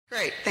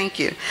Great, thank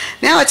you.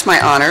 Now it's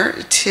my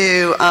honor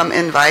to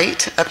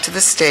invite up to the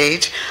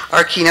stage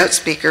our keynote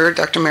speaker,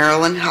 Dr.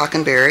 Marilyn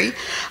Hockenberry,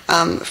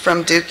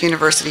 from Duke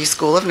University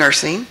School of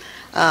Nursing.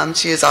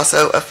 She is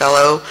also a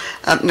fellow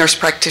nurse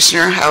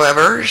practitioner.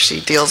 However, she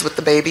deals with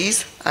the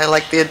babies. I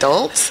like the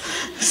adults.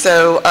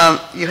 So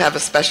you have a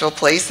special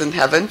place in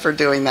heaven for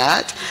doing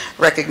that,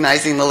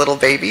 recognizing the little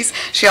babies.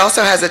 She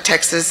also has a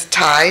Texas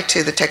tie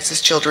to the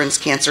Texas Children's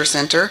Cancer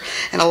Center,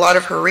 and a lot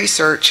of her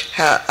research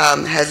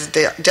has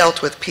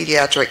dealt with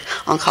pediatric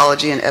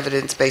oncology and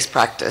evidence-based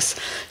practice.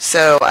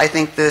 So I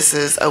think this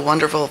is a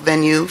wonderful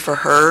venue for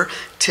her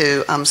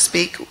to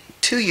speak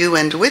to you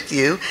and with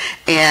you,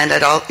 and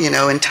at all,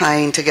 in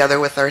tying together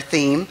with our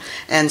theme.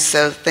 And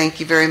so thank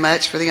you very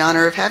much for the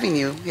honor of having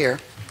you here.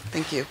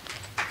 Thank you.